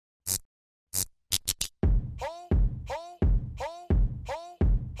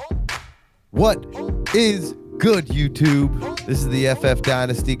What is good, YouTube? This is the FF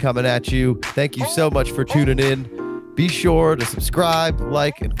Dynasty coming at you. Thank you so much for tuning in. Be sure to subscribe,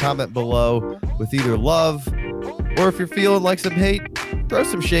 like, and comment below with either love or if you're feeling like some hate, throw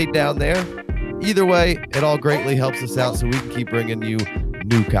some shade down there. Either way, it all greatly helps us out so we can keep bringing you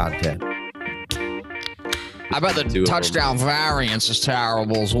new content. I bet the touchdown variance is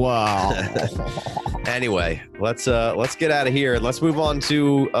terrible as well. Anyway, let's get out of here and let's move on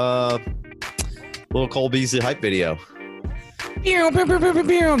to little Cole Beasley hype video. I'm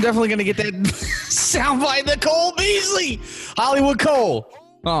definitely gonna get that soundbite. The Cole Beasley, Hollywood Cole.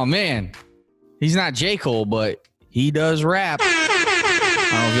 Oh man, he's not J. Cole, but he does rap.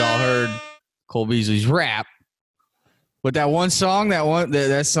 I don't know if y'all heard Cole Beasley's rap. But that one song,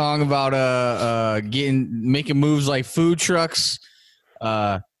 that song about making moves like food trucks,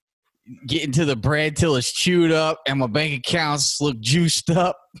 getting to the bread till it's chewed up, and my bank accounts look juiced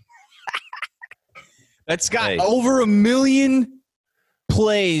up. That's got over 1 million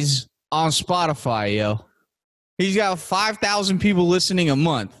plays on Spotify, yo. He's got 5,000 people listening a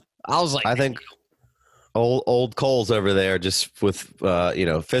month. I was like, I think old Cole's over there just with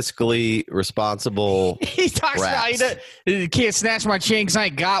fiscally responsible. He talks raps. About he can't snatch my chain because I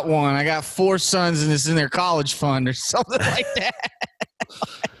ain't got one. I got 4 sons and it's in their college fund or something like that.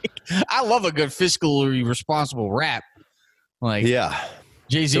 I love a good fiscally responsible rap. Like, yeah,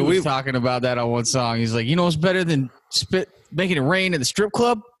 Jay-Z was talking about that on one song. He's like, you know what's better than making it rain at the strip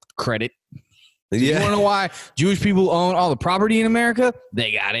club? Credit. Yeah. You want to know why Jewish people own all the property in America?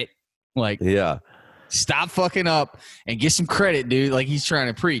 They got it. Like, yeah. Stop fucking up and get some credit, dude. Like he's trying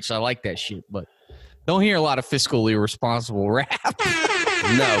to preach. I like that shit, but don't hear a lot of fiscally responsible rap.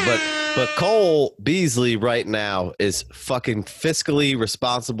 No, but Cole Beasley right now is fucking fiscally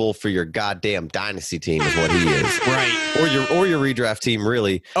responsible for your goddamn dynasty team is what he is. Right. Or your redraft team,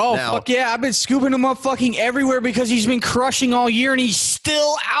 really. Oh, now, fuck yeah. I've been scooping him up fucking everywhere because he's been crushing all year and he's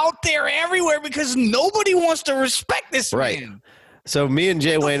still out there everywhere because nobody wants to respect this man. So me and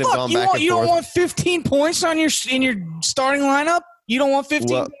Jay Wayne have gone back and forth. You don't want 15 points in your starting lineup? You don't want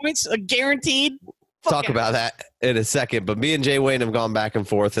 15 points guaranteed? Talk about that in a second. But me and Jay Wayne have gone back and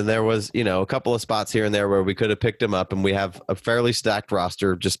forth, and there was, a couple of spots here and there where we could have picked him up, and we have a fairly stacked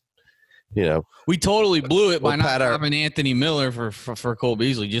roster. Just, we totally blew it by not having Anthony Miller for Cole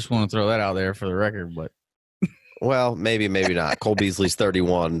Beasley. Just want to throw that out there for the record, but. Well, maybe not. Cole Beasley's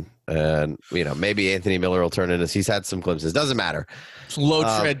 31, and maybe Anthony Miller will turn into. He's had some glimpses. Doesn't matter. Low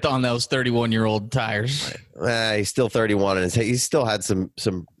tread on those 31-year-old tires. He's still 31, and he's still had some.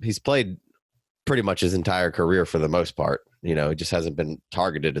 He's played pretty much his entire career for the most part. He just hasn't been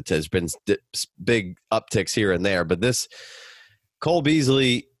targeted. There's been big upticks here and there, but this Cole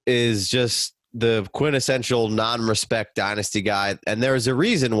Beasley is just the quintessential non-respect dynasty guy, and there's a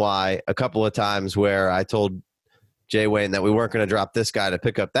reason why. A couple of times where I told Jay Wayne that we weren't going to drop this guy to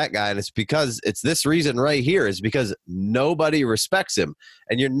pick up that guy. And it's because it's this reason right here is because nobody respects him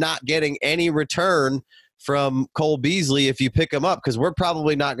and you're not getting any return from Cole Beasley if you pick him up, because we're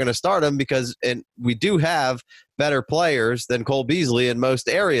probably not going to start him and we do have better players than Cole Beasley in most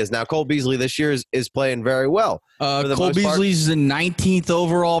areas. Now, Cole Beasley this year is playing very well. Cole Beasley's the 19th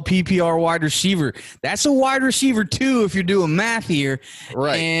overall PPR wide receiver. That's a wide receiver too, if you're doing math here.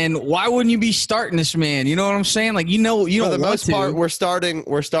 Right. And why wouldn't you be starting this man? You know what I'm saying? Like, you don't for the want most to. part, we're starting,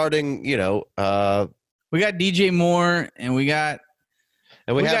 we got DJ Moore and we got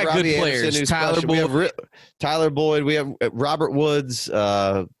good Robbie players. Anderson, we have Tyler Boyd. We have Robert Woods.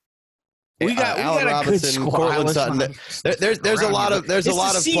 We got a good squad. Cortland Sutton. There's a lot of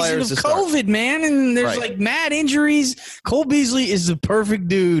players. It's the COVID, man, and there's like mad injuries. Cole Beasley is the perfect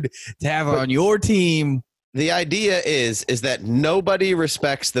dude to have on your team. The idea is that nobody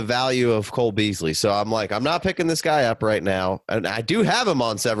respects the value of Cole Beasley. So I'm not picking this guy up right now. And I do have him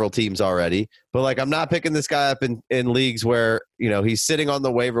on several teams already, but I'm not picking this guy up in leagues where, he's sitting on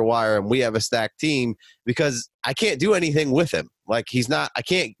the waiver wire and we have a stacked team because I can't do anything with him.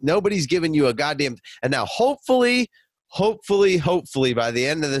 Nobody's giving you a goddamn. And now hopefully by the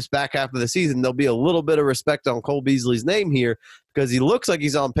end of this back half of the season, there'll be a little bit of respect on Cole Beasley's name here because he looks like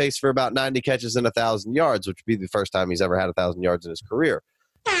he's on pace for about 90 catches and 1,000 yards, which would be the first time he's ever had 1,000 yards in his career.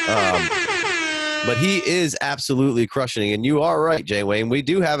 But he is absolutely crushing. And you are right, Jay Wayne. We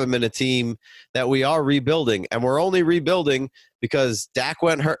do have him in a team that we are rebuilding, and we're only rebuilding because Dak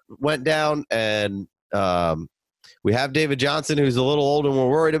went down, and we have David Johnson, who's a little old and we're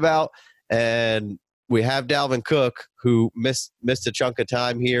worried about, and we have Dalvin Cook, who missed a chunk of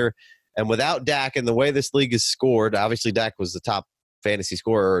time here. And without Dak and the way this league is scored, obviously Dak was the top fantasy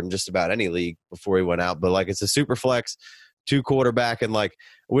scorer in just about any league before he went out. But it's a super flex two quarterback, and like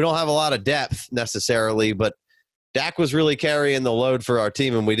we don't have a lot of depth necessarily, but Dak was really carrying the load for our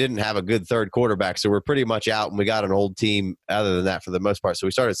team, and we didn't have a good third quarterback, so we're pretty much out, and we got an old team other than that for the most part. So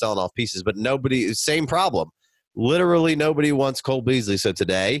we started selling off pieces, but nobody – same problem. Literally nobody wants Cole Beasley. So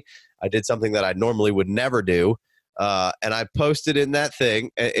today I did something that I normally would never do, and I posted in that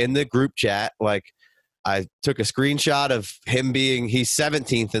thing in the group chat, like I took a screenshot of him being – he's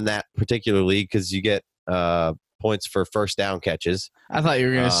 17th in that particular league because you get points for first down catches. I thought you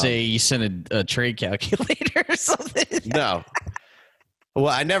were going to say you sent a trade calculator or something. No. Well,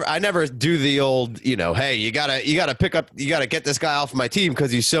 I never do the old, hey, you gotta get this guy off my team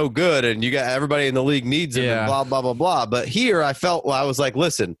because he's so good and you got everybody in the league needs him and blah, blah, blah, blah. But here I was like,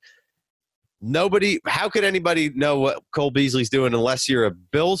 listen, how could anybody know what Cole Beasley's doing unless you're a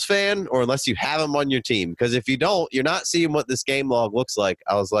Bills fan or unless you have him on your team? Because if you don't, you're not seeing what this game log looks like.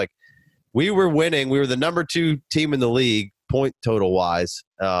 I was like, we were winning. We were the number 2 team in the league, point total wise,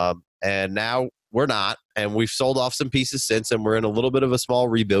 and now we're not. And we've sold off some pieces since, and we're in a little bit of a small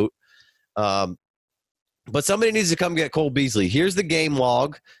reboot. But somebody needs to come get Cole Beasley. Here's the game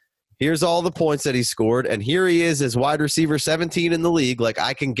log. Here's all the points that he scored, and here he is as wide receiver 17 in the league. Like,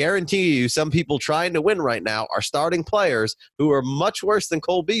 I can guarantee you some people trying to win right now are starting players who are much worse than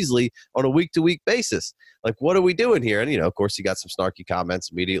Cole Beasley on a week-to-week basis. Like, what are we doing here? And, of course, you got some snarky comments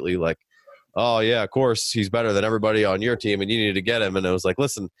immediately like, oh, yeah, of course, he's better than everybody on your team, and you need to get him. And I was like,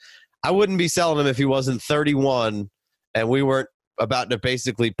 listen, I wouldn't be selling him if he wasn't 31 and we weren't about to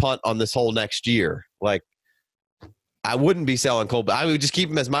basically punt on this whole next year. Like, I wouldn't be selling Cole. I would just keep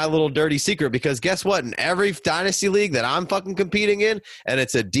him as my little dirty secret because guess what? In every dynasty league that I'm fucking competing in, and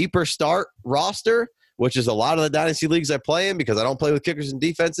it's a deeper start roster, which is a lot of the dynasty leagues I play in because I don't play with kickers and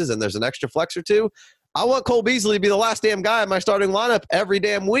defenses and there's an extra flex or two, I want Cole Beasley to be the last damn guy in my starting lineup every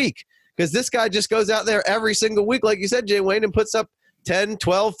damn week. Because this guy just goes out there every single week, like you said, Jay Wayne, and puts up 10,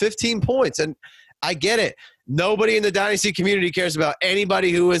 12, 15 points. And I get it. Nobody in the Dynasty community cares about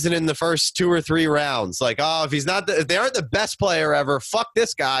anybody who isn't in the first 2 or 3 rounds. Like, oh, if they aren't the best player ever, fuck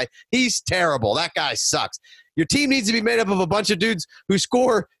this guy. He's terrible. That guy sucks. Your team needs to be made up of a bunch of dudes who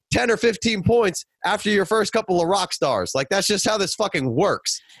score 10 or 15 points after your first couple of rock stars. Like, that's just how this fucking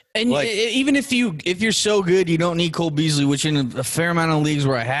works. And like, even if you're so good, you don't need Cole Beasley, which in a fair amount of leagues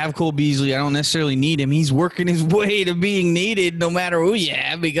where I have Cole Beasley, I don't necessarily need him. He's working his way to being needed no matter who you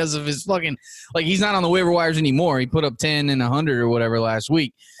have because of his fucking – like, he's not on the waiver wires anymore. He put up 10 and 100 or whatever last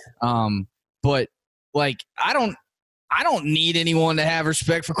week. But, like, I don't need anyone to have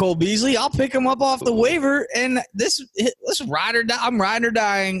respect for Cole Beasley. I'll pick him up off the waiver, and let's ride or die. I'm ride or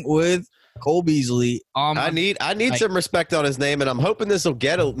dying with Cole Beasley. I need some respect on his name, and I'm hoping this will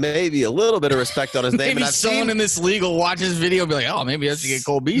get maybe a little bit of respect on his name. Maybe and someone in this league will watch this video and be like, oh, maybe I should get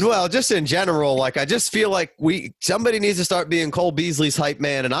Cole Beasley. Well, just in general, like I just feel like somebody needs to start being Cole Beasley's hype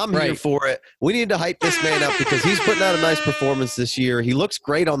man, and I'm here for it. We need to hype this man up because he's putting out a nice performance this year. He looks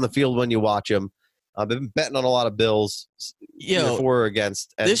great on the field when you watch him. I've been betting on a lot of Bills for or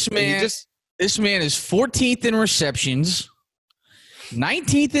against. And this man is 14th in receptions,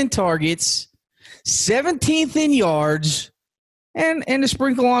 19th in targets, 17th in yards, and to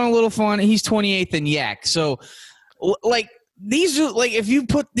sprinkle on a little fun, he's 28th in yak. So, like, these are like, if you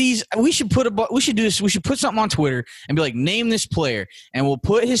put these, we should do this. We should put something on Twitter and be like, name this player, and we'll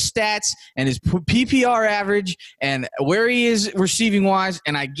put his stats and his PPR average and where he is receiving wise.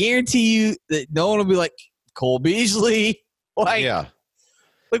 And I guarantee you that no one will be like Cole Beasley. Like, yeah,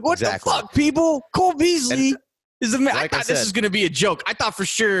 like what the fuck, people? Cole Beasley is the man. Like I thought this was going to be a joke. I thought for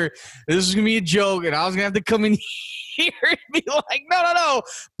sure this was going to be a joke, and I was going to have to come in here and be like, no.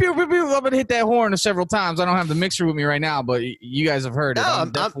 Pew, pew, pew. I'm going to hit that horn several times. I don't have the mixer with me right now, but you guys have heard it.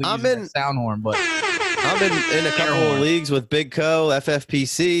 I'm in sound horn, but I'm in a couple of leagues with Big Co,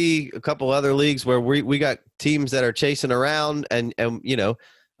 FFPC, a couple other leagues where we got teams that are chasing around, and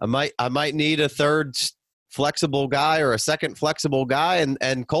I might need a third flexible guy or a second flexible guy,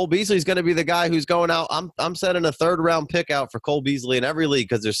 and Cole Beasley's going to be the guy who's going out. I'm setting a 3rd round pick out for Cole Beasley in every league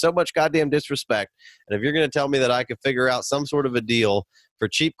because there's so much goddamn disrespect. And if you're going to tell me that I could figure out some sort of a deal for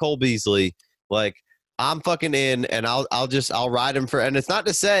cheap Cole Beasley, like, I'm fucking in, and I'll ride him for. And it's not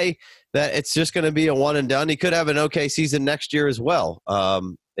to say that it's just going to be a one and done. He could have an okay season next year as well.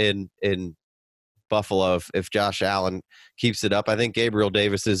 In Buffalo, if Josh Allen keeps it up, I think Gabriel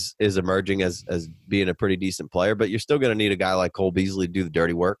Davis is emerging as being a pretty decent player. But you're still going to need a guy like Cole Beasley to do the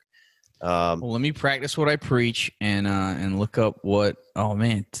dirty work. Well, let me practice what I preach and look up what. Oh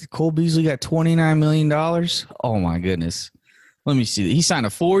man, Cole Beasley got $29 million. Oh my goodness. Let me see. He signed a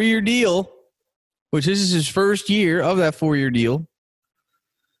 4-year deal, which this is his first year of that 4-year deal.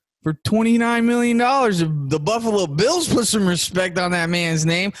 for $29 million. The Buffalo Bills put some respect on that man's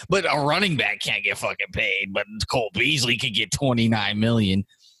name, but a running back can't get fucking paid. But Cole Beasley could get $29 million.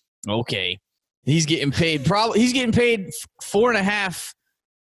 Okay. He's getting paid he's getting paid 4.5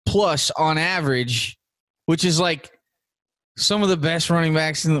 plus on average, which is like some of the best running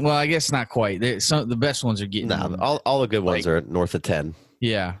backs well, I guess not quite. The best ones are getting all the good ones are north of 10.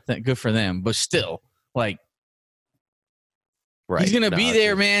 Yeah, good for them. But still, like, right. He's gonna be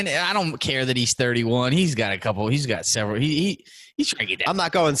there, man. I don't care that he's 31. He's got several. He's trying to get that. I'm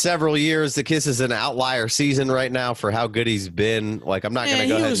not going several years. The Kiss is an outlier season right now for how good he's been. Like, I'm not going to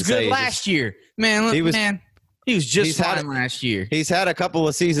go ahead and say he was good last year, man. He was just fine last year. He's had a couple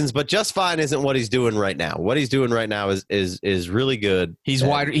of seasons, but just fine isn't what he's doing right now. What he's doing right now is really good. He's a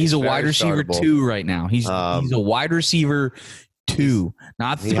wide receiver 2 right now. He's a wide receiver 2,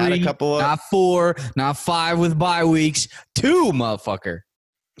 not 3, not 4, not 5 with bye weeks. 2, motherfucker.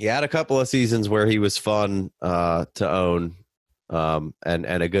 He had a couple of seasons where he was fun to own, and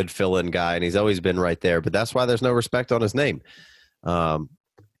a good fill-in guy, and he's always been right there. But that's why there's no respect on his name. And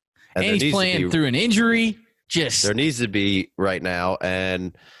he's playing through an injury. There needs to be right now,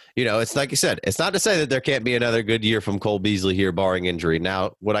 and it's like you said. It's not to say that there can't be another good year from Cole Beasley here, barring injury.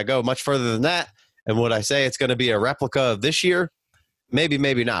 Now, would I go much further than that? And would I say it's going to be a replica of this year? Maybe,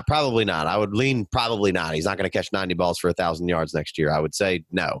 maybe not. Probably not. I would lean probably not. He's not going to catch 90 balls for 1,000 yards next year. I would say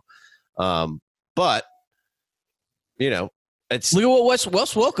no. But, it's look at what Wes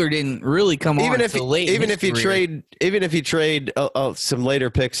Welker didn't really come on until late. Even if you trade some later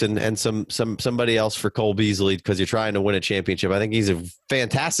picks and somebody else for Cole Beasley because you're trying to win a championship, I think he's a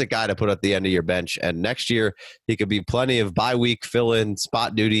fantastic guy to put at the end of your bench. And next year he could be plenty of bye week fill-in,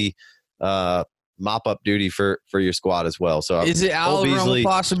 spot duty, mop up duty for your squad as well. So is it out of the realm of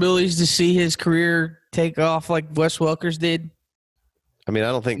possibilities to see his career take off like Wes Welker's did? I mean,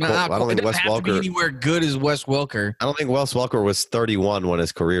 I don't think Wes Welker be anywhere good as Wes Welker. I don't think Wes Welker was 31 when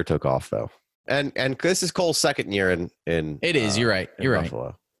his career took off, though. And this is Cole's second year in it is. You're right. You're Buffalo.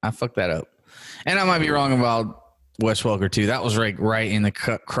 Right. I fucked that up, and I might be wrong about Wes Welker too. That was right in the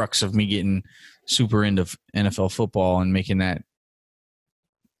crux of me getting super into NFL football and making that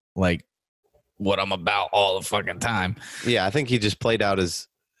like what I'm about all the fucking time. Yeah, I think he just played out his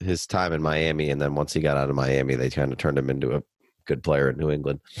time in Miami, and then once he got out of Miami, they kind of turned him into a good player in New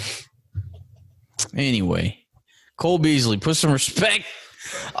England. Anyway, Cole Beasley, put some respect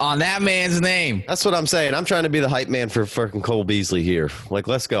on that man's name. That's what I'm saying. I'm trying to be the hype man for fucking Cole Beasley here. Like,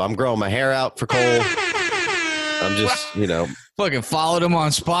 let's go. I'm growing my hair out for Cole. I'm just, fucking followed him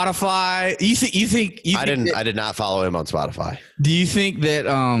on Spotify. I did not follow him on Spotify. Do you think that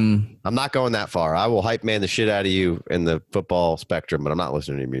I'm not going that far. I will hype man the shit out of you in the football spectrum, but I'm not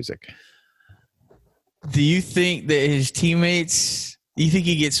listening to your music. Do you think that his teammates, do you think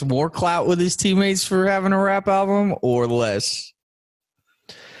he gets more clout with his teammates for having a rap album or less?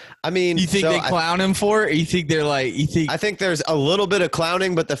 I mean, you think they clown him for it? Or you think they're like, I think there's a little bit of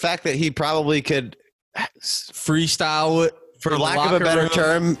clowning, but the fact that he probably could freestyle it, for lack of a better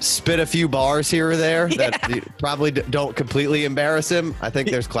term, spit a few bars here or there that probably don't completely embarrass him. I think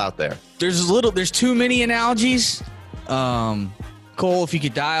there's clout there. There's too many analogies. Cole, if you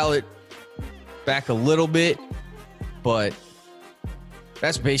could dial it back a little bit, but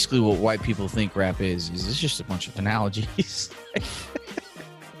that's basically what white people think rap is it's just a bunch of analogies.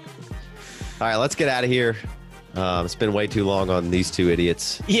 All right, let's get out of here. It's been way too long on these two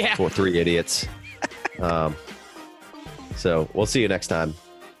idiots. Yeah. For 3 idiots. So we'll see you next time.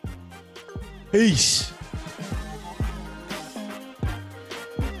 Peace.